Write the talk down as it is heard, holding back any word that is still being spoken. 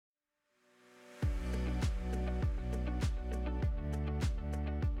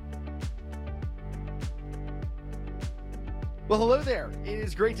Well, hello there. It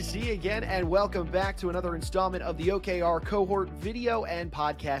is great to see you again, and welcome back to another installment of the OKR Cohort video and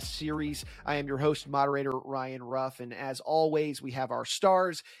podcast series. I am your host, moderator, Ryan Ruff, and as always, we have our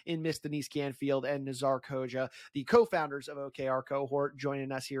stars in Miss Denise Canfield and Nazar Koja, the co-founders of OKR Cohort,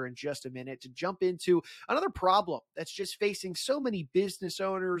 joining us here in just a minute to jump into another problem that's just facing so many business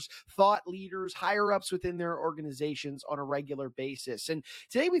owners, thought leaders, higher-ups within their organizations on a regular basis. And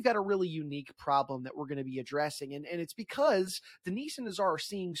today we've got a really unique problem that we're going to be addressing, and it's because Denise and Nazar are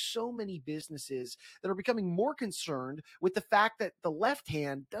seeing so many businesses that are becoming more concerned with the fact that the left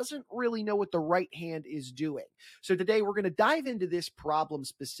hand doesn't really know what the right hand is doing. So today we're going to dive into this problem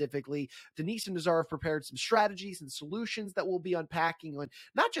specifically. Denise and Nazar have prepared some strategies and solutions that we'll be unpacking on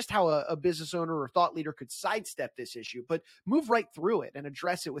not just how a business owner or thought leader could sidestep this issue, but move right through it and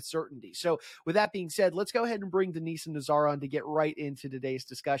address it with certainty. So with that being said, let's go ahead and bring Denise and Nazar on to get right into today's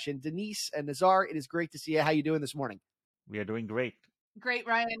discussion. Denise and Nazar, it is great to see you. How are you doing this morning? We are doing great. Great,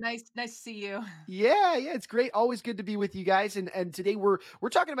 Ryan. Nice to see you. Yeah, it's great. Always good to be with you guys. And today we're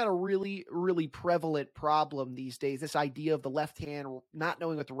talking about a really, really prevalent problem these days. This idea of the left hand not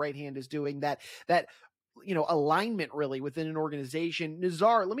knowing what the right hand is doing, that alignment really within an organization.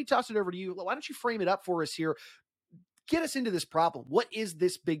 Nazar, let me toss it over to you. Why don't you frame it up for us here? Get us into this problem. What is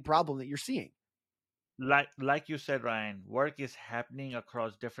this big problem that you're seeing? Like you said, Ryan, work is happening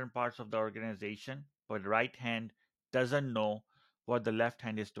across different parts of the organization, but right hand doesn't know what the left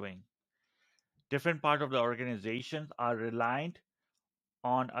hand is doing. Different parts of the organization are reliant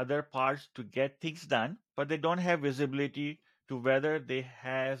on other parts to get things done, but they don't have visibility to whether they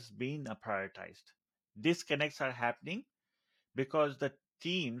has been prioritized. Disconnects are happening because the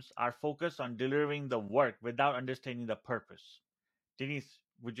teams are focused on delivering the work without understanding the purpose. Denise,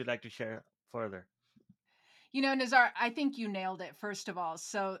 would you like to share further? Nazar, I think you nailed it, first of all.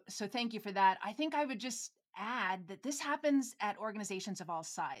 So thank you for that. I think I would just add that this happens at organizations of all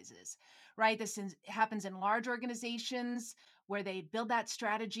sizes, right? Happens in large organizations where they build that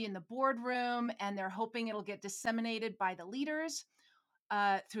strategy in the boardroom and they're hoping it'll get disseminated by the leaders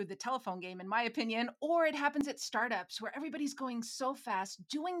through the telephone game, in my opinion, or it happens at startups where everybody's going so fast,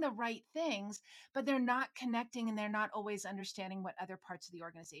 doing the right things, but they're not connecting and they're not always understanding what other parts of the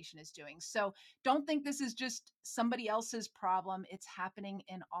organization is doing. So don't think this is just somebody else's problem. It's happening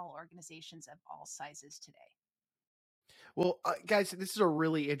in all organizations of all sizes today. Well, guys, this is a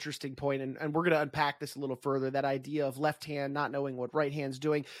really interesting point, and we're going to unpack this a little further, that idea of left hand not knowing what right hand's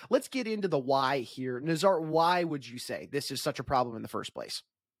doing. Let's get into the why here. Nazar, why would you say this is such a problem in the first place?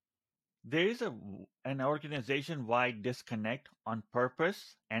 There is an organization-wide disconnect on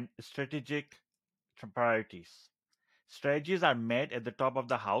purpose and strategic priorities. Strategies are made at the top of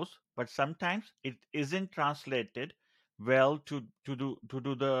the house, but sometimes it isn't translated well to do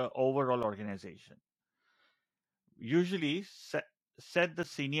the overall organization. Usually, set the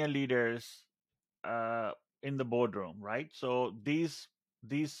senior leaders in the boardroom, right? So these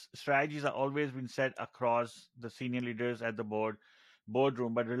strategies are always been set across the senior leaders at the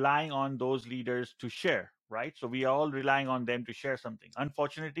boardroom, but relying on those leaders to share, right? So we are all relying on them to share something.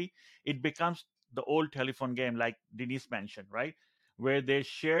 Unfortunately, it becomes the old telephone game, like Denise mentioned, right? Where they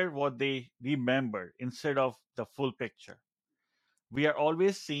share what they remember instead of the full picture. We are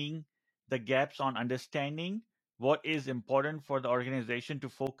always seeing the gaps on understanding what is important for the organization to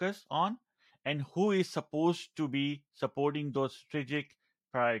focus on and who is supposed to be supporting those strategic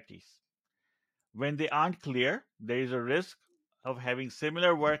priorities. When they aren't clear, there is a risk of having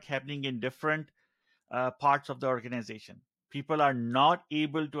similar work happening in different parts of the organization. People are not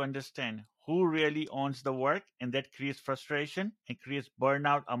able to understand who really owns the work, and that creates frustration and creates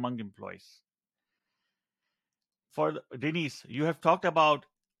burnout among employees. For Denise, you have talked about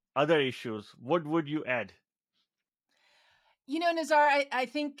other issues. What would you add? Nazar, I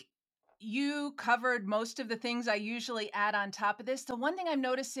think you covered most of the things I usually add on top of this. The one thing I'm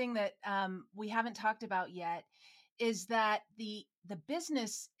noticing that we haven't talked about yet is that the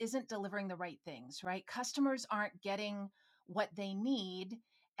business isn't delivering the right things, right? Customers aren't getting what they need.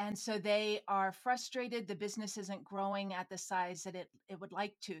 And so they are frustrated. The business isn't growing at the size that it would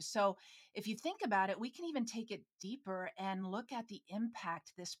like to. So if you think about it, we can even take it deeper and look at the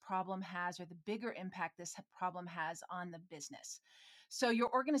impact this problem has, or the bigger impact this problem has on the business. So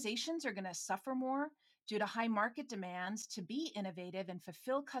your organizations are going to suffer more due to high market demands to be innovative and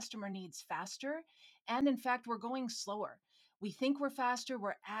fulfill customer needs faster. And in fact, we're going slower. We think we're faster,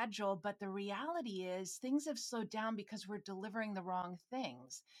 we're agile, but the reality is things have slowed down because we're delivering the wrong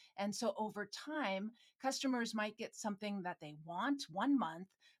things. And so over time, customers might get something that they want 1 month,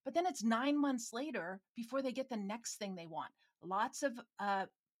 but then it's 9 months later before they get the next thing they want. Lots of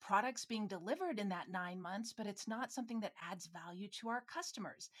products being delivered in that 9 months, but it's not something that adds value to our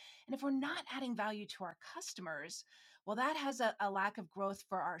customers. And if we're not adding value to our customers, well, that has a lack of growth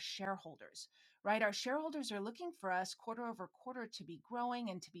for our shareholders, right? Our shareholders are looking for us quarter over quarter to be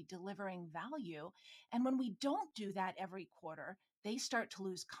growing and to be delivering value. And when we don't do that every quarter, they start to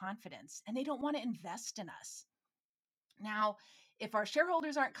lose confidence and they don't want to invest in us. Now, if our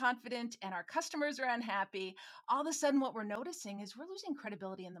shareholders aren't confident and our customers are unhappy, all of a sudden what we're noticing is we're losing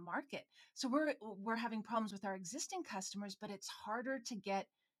credibility in the market. So we're having problems with our existing customers, but it's harder to get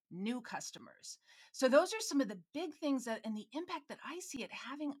new customers. So those are some of the big things that and the impact that I see it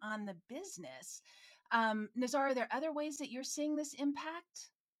having on the business. Nazar, are there other ways that you're seeing this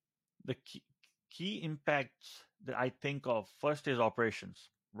impact? The key impacts that I think of first is operations,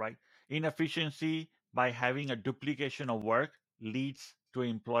 right? Inefficiency by having a duplication of work leads to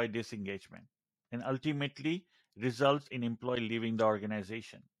employee disengagement and ultimately results in employee leaving the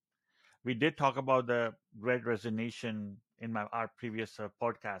organization. We did talk about the great resignation in our previous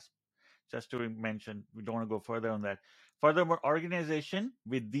podcast. Just to mention, we don't want to go further on that. Furthermore, organization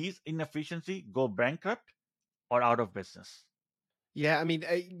with these inefficiency go bankrupt or out of business. Yeah, I mean,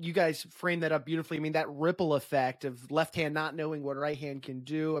 you guys framed that up beautifully. I mean, that ripple effect of left hand not knowing what right hand can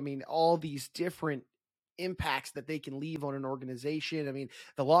do. I mean, all these different impacts that they can leave on an organization. I mean,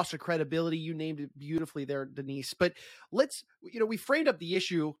 the loss of credibility, you named it beautifully there, Denise. But let's, we framed up the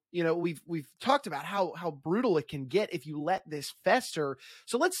issue. We've talked about how brutal it can get if you let this fester.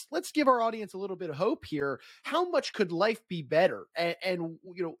 So let's give our audience a little bit of hope here. How much could life be better? And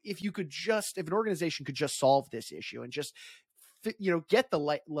if an organization could just solve this issue and just get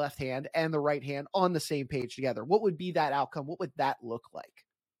the left hand and the right hand on the same page together, what would be that outcome? What would that look like?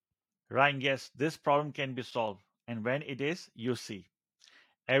 Ryan, yes, this problem can be solved. And when it is, you see.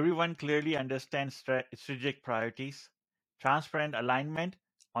 Everyone clearly understands strategic priorities, transparent alignment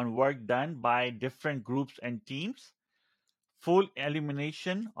on work done by different groups and teams, full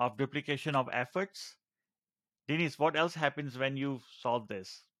elimination of duplication of efforts. Denise, what else happens when you solve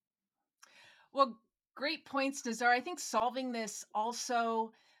this? Well, great points, Nazar. I think solving this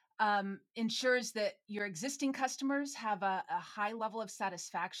also ensures that your existing customers have a high level of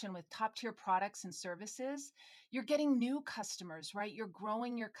satisfaction with top tier products and services. You're getting new customers, right? You're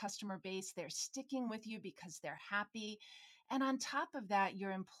growing your customer base. They're sticking with you because they're happy. And on top of that, your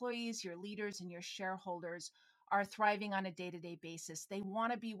employees, your leaders, and your shareholders are thriving on a day to day basis. They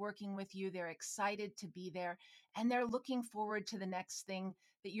want to be working with you. They're excited to be there. And they're looking forward to the next thing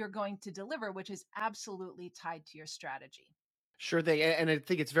that you're going to deliver, which is absolutely tied to your strategy. Sure thing. And I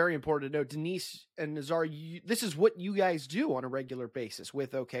think it's very important to know, Denise and Nazar, this is what you guys do on a regular basis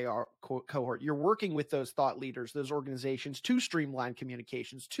with OKR Cohort. You're working with those thought leaders, those organizations to streamline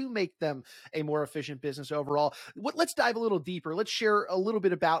communications, to make them a more efficient business overall. Let's dive a little deeper. Let's share a little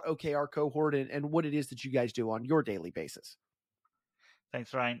bit about OKR Cohort and what it is that you guys do on your daily basis.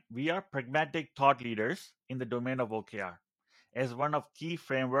 Thanks, Ryan. We are pragmatic thought leaders in the domain of OKR as one of key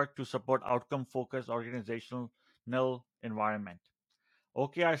framework to support outcome-focused organizational environment.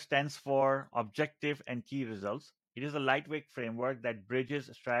 OKR stands for Objective and Key Results. It is a lightweight framework that bridges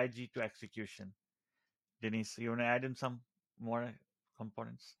strategy to execution. Denise, you want to add in some more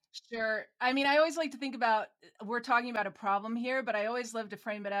components? Sure. I mean, I always like to think about we're talking about a problem here, but I always love to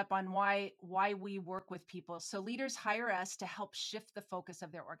frame it up on why we work with people. So leaders hire us to help shift the focus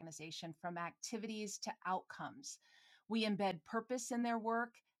of their organization from activities to outcomes. We embed purpose in their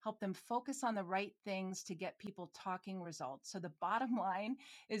work, help them focus on the right things to get people talking results. So the bottom line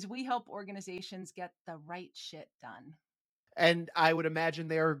is we help organizations get the right shit done. And I would imagine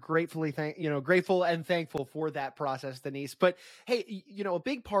they are grateful and thankful for that process, Denise. But hey, a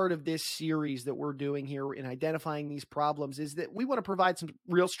big part of this series that we're doing here in identifying these problems is that we want to provide some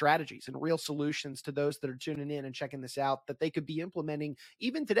real strategies and real solutions to those that are tuning in and checking this out that they could be implementing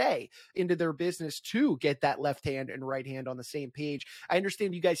even today into their business to get that left hand and right hand on the same page. I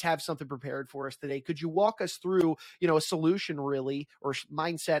understand you guys have something prepared for us today. Could you walk us through, a solution really, or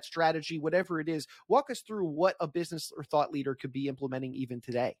mindset, strategy, whatever it is? Walk us through what a business or thought leader could be implementing even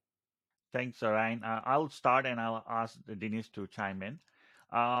today. Thanks, Ryan. I'll start and I'll ask Denise to chime in.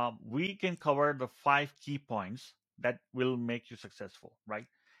 We can cover the 5 key points that will make you successful, right?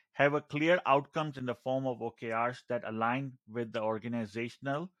 Have a clear outcomes in the form of OKRs that align with the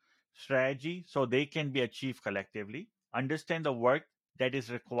organizational strategy so they can be achieved collectively. Understand the work that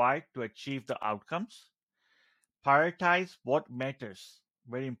is required to achieve the outcomes. Prioritize what matters,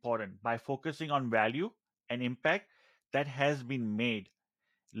 very important, by focusing on value and impact that has been made.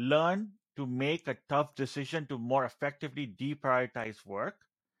 Learn to make a tough decision to more effectively deprioritize work.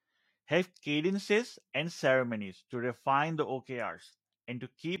 Have cadences and ceremonies to refine the OKRs and to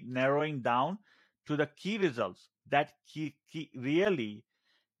keep narrowing down to the key results that really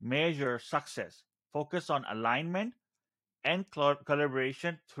measure success. Focus on alignment and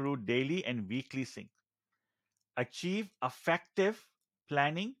collaboration through daily and weekly sync. Achieve effective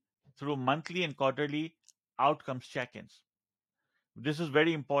planning through monthly and quarterly outcomes check ins. This is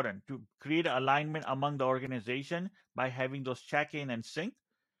very important to create alignment among the organization by having those check in and sync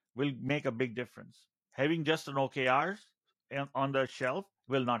will make a big difference. Having just an OKRs on the shelf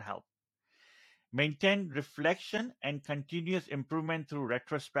will not help. Maintain reflection and continuous improvement through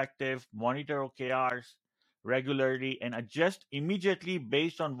retrospective, monitor OKRs regularly, and adjust immediately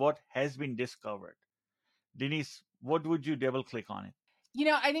based on what has been discovered. Denise, what would you double click on it?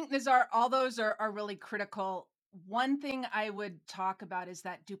 I think all those are really critical. One thing I would talk about is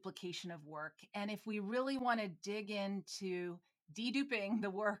that duplication of work. And if we really want to dig into deduping the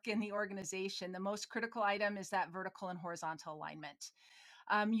work in the organization, the most critical item is that vertical and horizontal alignment.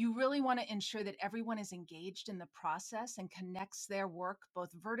 You really want to ensure that everyone is engaged in the process and connects their work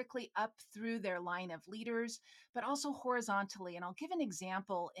both vertically up through their line of leaders, but also horizontally. And I'll give an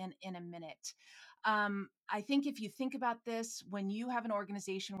example in a minute. I think if you think about this, when you have an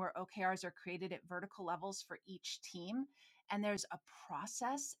organization where OKRs are created at vertical levels for each team, and there's a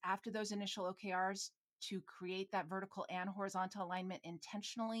process after those initial OKRs to create that vertical and horizontal alignment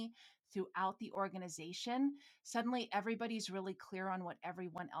intentionally throughout the organization, suddenly everybody's really clear on what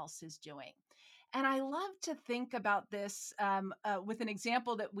everyone else is doing. And I love to think about this with an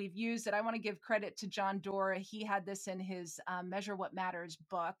example that we've used that I want to give credit to John Doerr. He had this in his Measure What Matters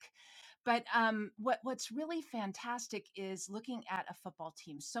book. But what's really fantastic is looking at a football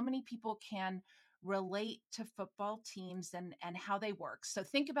team. So many people can relate to football teams and how they work. So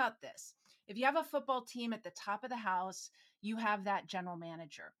think about this. If you have a football team at the top of the house, you have that general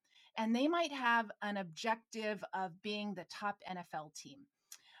manager. And they might have an objective of being the top NFL team.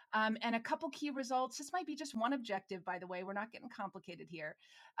 And a couple key results. This might be just one objective, by the way. We're not getting complicated here.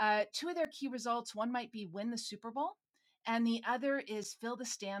 Two of their key results, one might be win the Super Bowl, and the other is fill the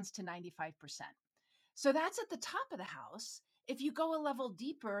stands to 95%. So that's at the top of the house. If you go a level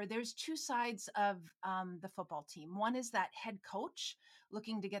deeper, there's two sides of the football team. One is that head coach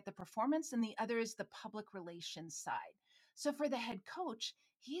looking to get the performance, and the other is the public relations side. So for the head coach,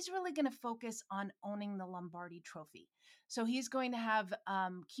 he's really going to focus on owning the Lombardi Trophy. So he's going to have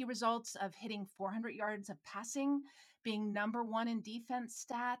key results of hitting 400 yards of passing, being number one in defense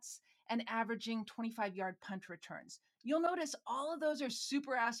stats, and averaging 25-yard punt returns. You'll notice all of those are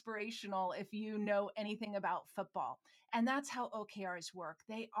super aspirational if you know anything about football. And that's how OKRs work.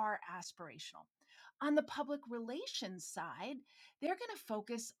 They are aspirational. On the public relations side, they're going to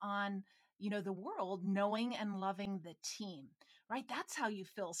focus on the world knowing and loving the team, right? That's how you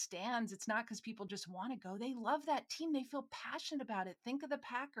fill stands. It's not because people just want to go. They love that team. They feel passionate about it. Think of the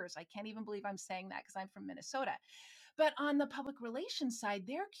Packers. I can't even believe I'm saying that because I'm from Minnesota. But on the public relations side,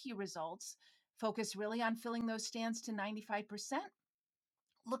 their key results focus really on filling those stands to 95%,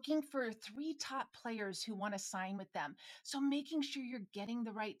 looking for 3 top players who want to sign with them. So making sure you're getting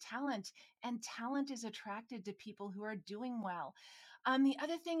the right talent, and talent is attracted to people who are doing well. The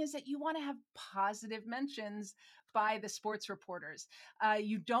other thing is that you want to have positive mentions by the sports reporters.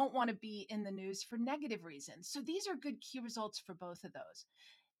 You don't want to be in the news for negative reasons. So these are good key results for both of those.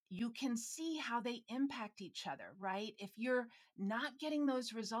 You can see how they impact each other, right? If you're not getting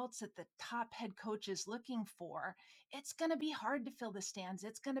those results that the top head coach is looking for, it's going to be hard to fill the stands.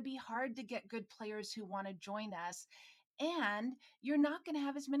 It's going to be hard to get good players who want to join us. And you're not going to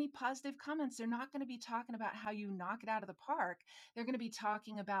have as many positive comments. They're not going to be talking about how you knock it out of the park. They're going to be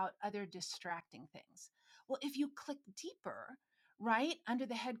talking about other distracting things. Well, if you click deeper, right, under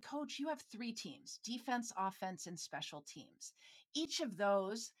the head coach, you have 3 teams: defense, offense, and special teams. Each of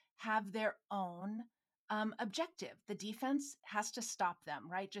those have their own objective. The defense has to stop them,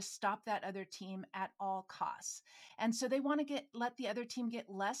 right? Just stop that other team at all costs. And so they want to let the other team get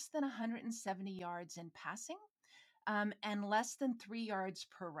less than 170 yards in passing, and less than 3 yards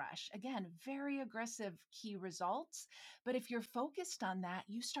per rush. Again, very aggressive key results. But if you're focused on that,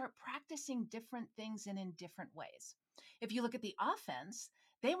 you start practicing different things and in different ways. If you look at the offense,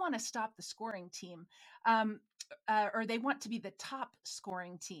 they want to stop the scoring team, or they want to be the top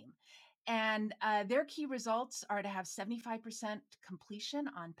scoring team. And their key results are to have 75% completion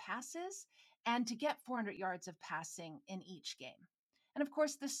on passes and to get 400 yards of passing in each game. And of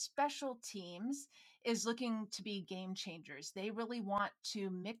course, the special teams is looking to be game changers. They really want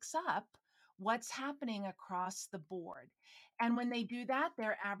to mix up what's happening across the board. And when they do that,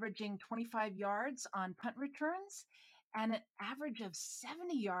 they're averaging 25 yards on punt returns and an average of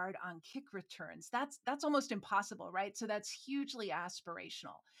 70-yard on kick returns. That's almost impossible, right? So that's hugely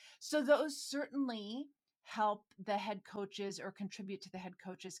aspirational. So those certainly help the head coaches or contribute to the head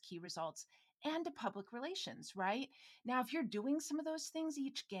coach's key results and to public relations, right? Now, if you're doing some of those things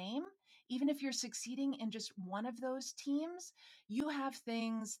each game, even if you're succeeding in just one of those teams, you have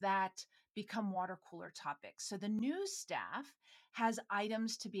things that become water cooler topics. So the news staff has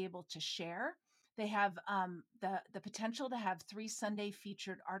items to be able to share. They have the potential to have 3 Sunday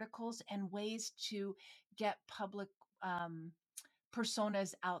featured articles and ways to get public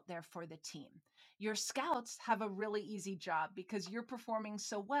personas out there for the team. Your scouts have a really easy job because you're performing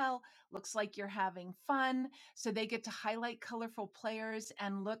so well, looks like you're having fun. So they get to highlight colorful players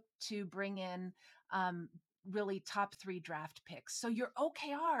and look to bring in really top 3 draft picks. So your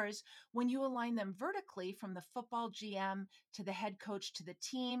OKRs, when you align them vertically from the football GM to the head coach to the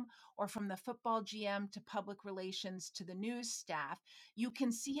team, or from the football GM to public relations to the news staff, you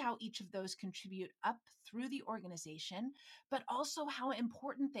can see how each of those contribute up through the organization, but also how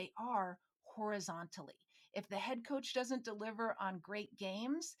important they are horizontally. If the head coach doesn't deliver on great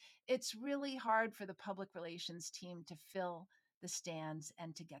games, it's really hard for the public relations team to fill the stands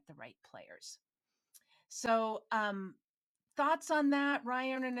and to get the right players. So, thoughts on that,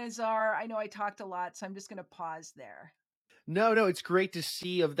 Ryan and Nazar? I know I talked a lot, so I'm just going to pause there. No, it's great to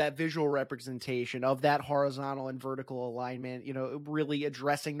see of that visual representation of that horizontal and vertical alignment, really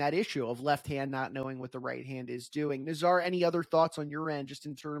addressing that issue of left hand not knowing what the right hand is doing. Nazar, any other thoughts on your end just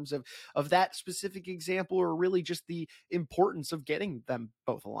in terms of that specific example, or really just the importance of getting them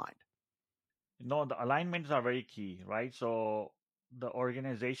both aligned? No, the alignments are very key, right? So the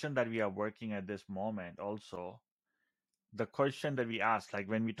organization that we are working at this moment also, the question that we asked, like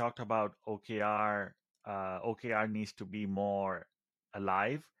when we talked about OKR, OKR needs to be more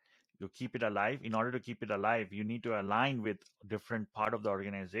alive. You keep it alive. In order to keep it alive, you need to align with different part of the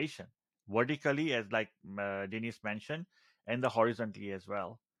organization, vertically, as like Denise mentioned, and the horizontally as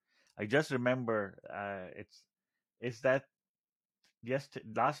well. I just remember it's that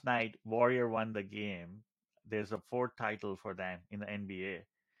last night Warrior won the game. There's a fourth title for them in the NBA,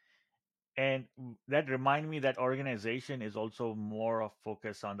 and that remind me that organization is also more of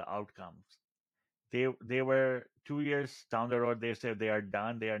focus on the outcomes. They were 2 years down the road, they said they are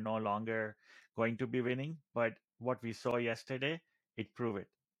done, they are no longer going to be winning, but what we saw yesterday, it proved it.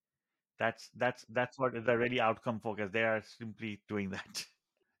 That's what is a really outcome focus. They are simply doing that.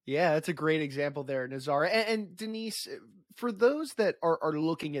 Yeah, that's a great example there, Nazar. And Denise, for those that are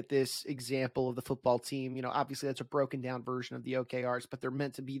looking at this example of the football team, obviously that's a broken down version of the OKRs, but they're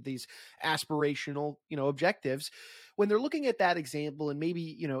meant to be these aspirational, objectives. When they're looking at that example and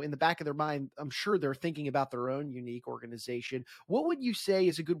maybe, in the back of their mind, I'm sure they're thinking about their own unique organization. What would you say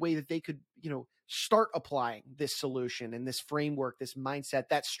is a good way that they could, start applying this solution and this framework, this mindset,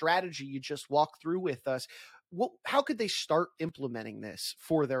 that strategy you just walked through with us? How could they start implementing this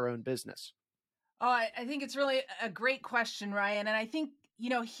for their own business? Oh, I think it's really a great question, Ryan. And I think,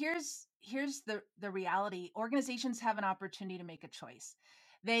 here's the reality. Organizations have an opportunity to make a choice.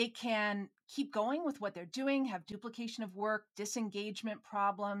 They can keep going with what they're doing, have duplication of work, disengagement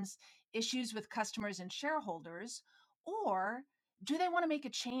problems, issues with customers and shareholders, or do they want to make a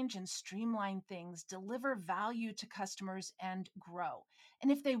change and streamline things, deliver value to customers, and grow? And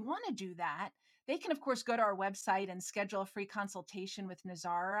if they want to do that, they can, of course, go to our website and schedule a free consultation with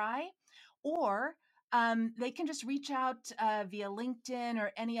Nazar or I, or they can just reach out via LinkedIn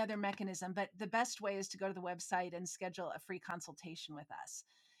or any other mechanism. But the best way is to go to the website and schedule a free consultation with us,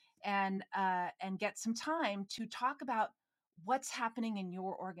 and get some time to talk about what's happening in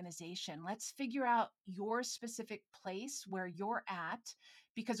your organization. Let's figure out your specific place where you're at,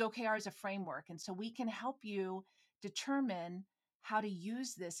 because OKR is a framework, and so we can help you determine how to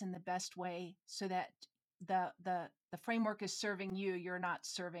use this in the best way so that the framework is serving you. You're not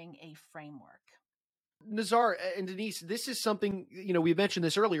serving a framework. Nazar and Denise, this is something, we mentioned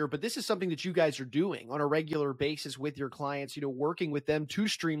this earlier, but this is something that you guys are doing on a regular basis with your clients, working with them to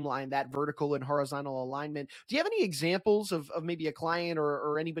streamline that vertical and horizontal alignment. Do you have any examples of maybe a client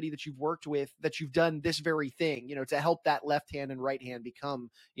or anybody that you've worked with that you've done this very thing, to help that left hand and right hand become,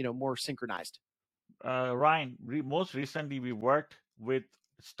 more synchronized? Ryan, most recently we worked with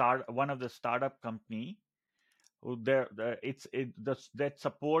one of the startup company that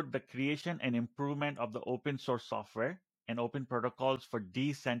support the creation and improvement of the open source software and open protocols for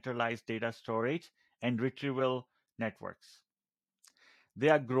decentralized data storage and retrieval networks. They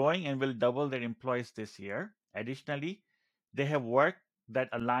are growing and will double their employees this year. Additionally, they have work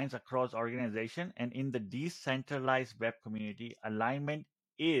that aligns across organization, and in the decentralized web community, alignment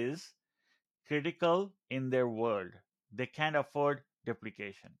is critical in their world. they can't afford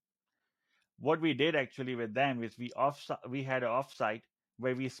duplication. What we did actually with them is we had an offsite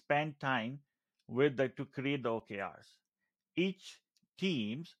where we spent time to create the OKRs. Each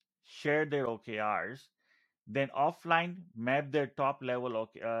teams shared their OKRs, then offline map their top level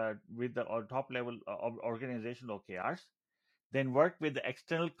with the top level organizational OKRs, then work with the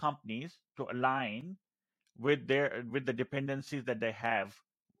external companies to align with the dependencies that they have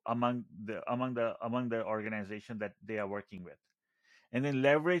among the organization that they are working with, and then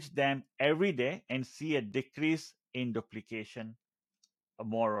leverage them every day and see a decrease in duplication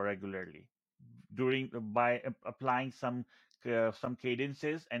more regularly during by applying some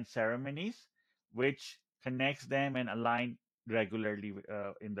cadences and ceremonies which connects them and align regularly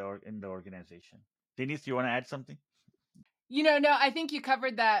in the organization. Denise, you want to add something? No, I think you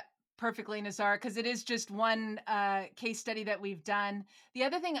covered that perfectly, Nazar, because it is just one case study that we've done. The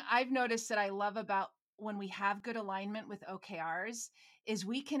other thing I've noticed that I love about when we have good alignment with OKRs is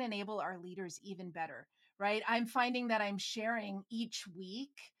we can enable our leaders even better, right? I'm finding that I'm sharing each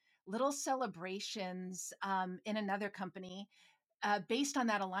week little celebrations in another company based on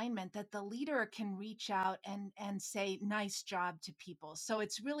that alignment, that the leader can reach out and say nice job to people. So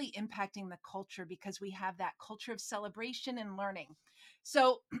it's really impacting the culture because we have that culture of celebration and learning.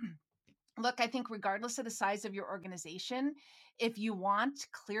 So look, I think regardless of the size of your organization, if you want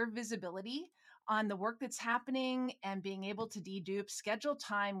clear visibility on the work that's happening and being able to dedupe, schedule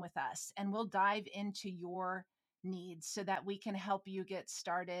time with us and we'll dive into your needs so that we can help you get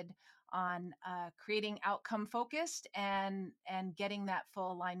started on creating outcome focused and getting that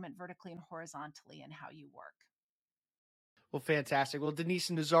full alignment vertically and horizontally in how you work. Well, fantastic. Well, Denise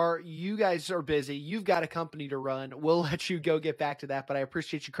and Nazar, you guys are busy. You've got a company to run. We'll let you go get back to that, but I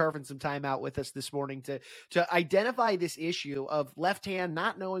appreciate you carving some time out with us this morning to identify this issue of left hand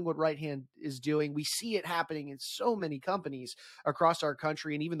not knowing what right hand is doing. We see it happening in so many companies across our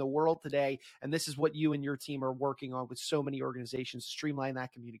country and even the world today. And this is what you and your team are working on with so many organizations to streamline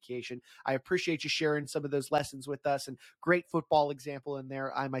that communication. I appreciate you sharing some of those lessons with us, and great football example in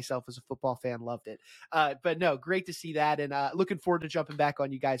there. I myself, as a football fan, loved it. But no, great to see that. And looking forward to jumping back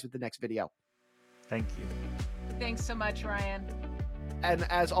on you guys with the next video. Thank you. Thanks so much, Ryan. And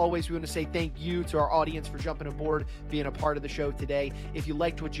as always, we want to say thank you to our audience for jumping aboard, being a part of the show today. If you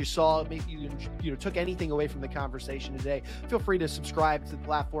liked what you saw, maybe you took anything away from the conversation today, feel free to subscribe to the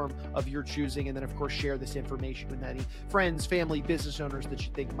platform of your choosing. And then, of course, share this information with any friends, family, business owners that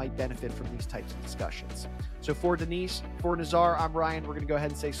you think might benefit from these types of discussions. So for Denise, for Nazar, I'm Ryan. We're going to go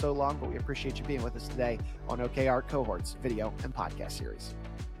ahead and say so long, but we appreciate you being with us today on OKR Cohorts video and podcast series.